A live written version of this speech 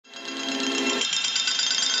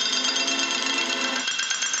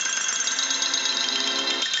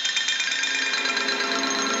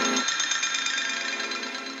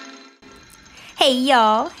Hey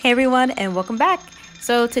y'all, hey everyone, and welcome back.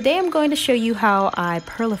 So today I'm going to show you how I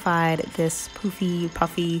pearlified this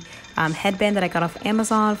puffy headband that I got off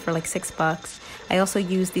Amazon for like $6. I also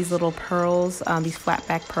used these little pearls, these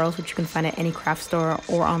flatback pearls, which you can find at any craft store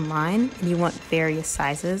or online, and you want various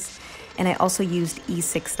sizes. And I also used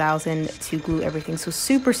E6000 to glue everything. So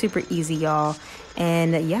super easy, y'all.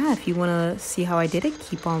 And yeah, if you want to see how I did it,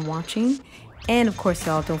 keep on watching. And of course,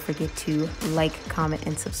 y'all, don't forget to like, comment,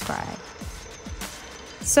 and subscribe.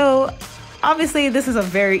 So obviously this is a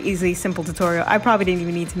very easy, simple tutorial. I probably didn't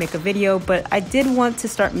even need to make a video, but I did want to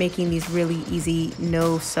start making these really easy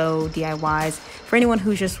no-sew DIYs for anyone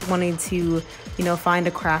who's just wanting to, find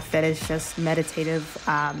a craft that is just meditative,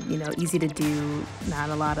 easy to do,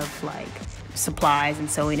 not a lot of like supplies and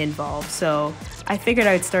sewing involved. So I figured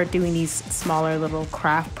I'd start doing these smaller little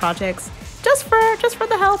craft projects just for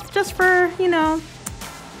the health, just for,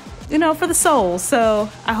 for the soul. So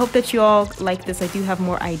I hope that you all like this. I do have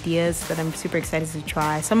more ideas that I'm super excited to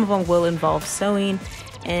try. Some of them will involve sewing,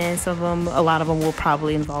 and a lot of them will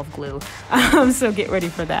probably involve glue. So get ready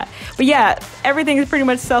for that. But yeah, everything is pretty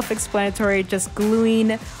much self-explanatory, just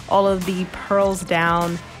gluing all of the pearls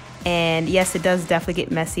down. And yes, it does definitely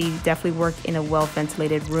get messy, definitely work in a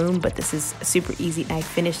well-ventilated room, but this is super easy, and I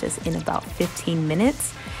finished this in about 15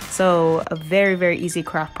 minutes. So a very easy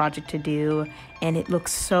craft project to do, and it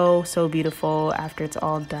looks so beautiful after it's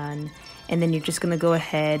all done. And then you're just gonna go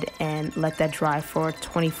ahead and let that dry for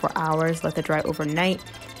 24 hours, let that dry overnight,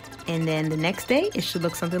 and then the next day it should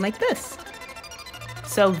look something like this.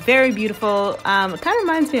 So very beautiful. It kind of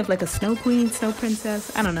reminds me of like a snow queen, snow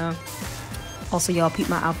princess, I don't know. Also, y'all, peep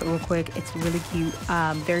my outfit real quick. It's really cute,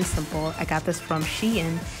 very simple. I got this from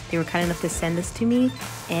SHEIN. They were kind enough to send this to me,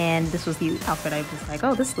 and this was the outfit. I was like,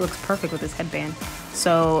 oh, this looks perfect with this headband.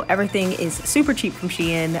 So everything is super cheap from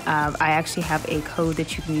SHEIN. I actually have a code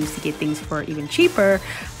that you can use to get things for even cheaper.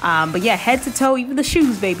 But yeah, head to toe, even the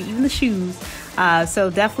shoes, baby, even the shoes. So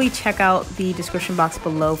definitely check out the description box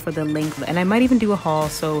below for the link, and I might even do a haul.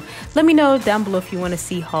 So let me know down below if you want to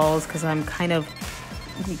see hauls, because I'm kind of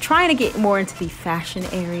trying to get more into the fashion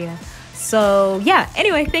area. So yeah,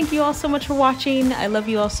 anyway, thank you all so much for watching. I love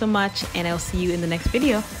you all so much, and I'll see you in the next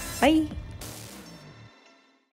video. Bye.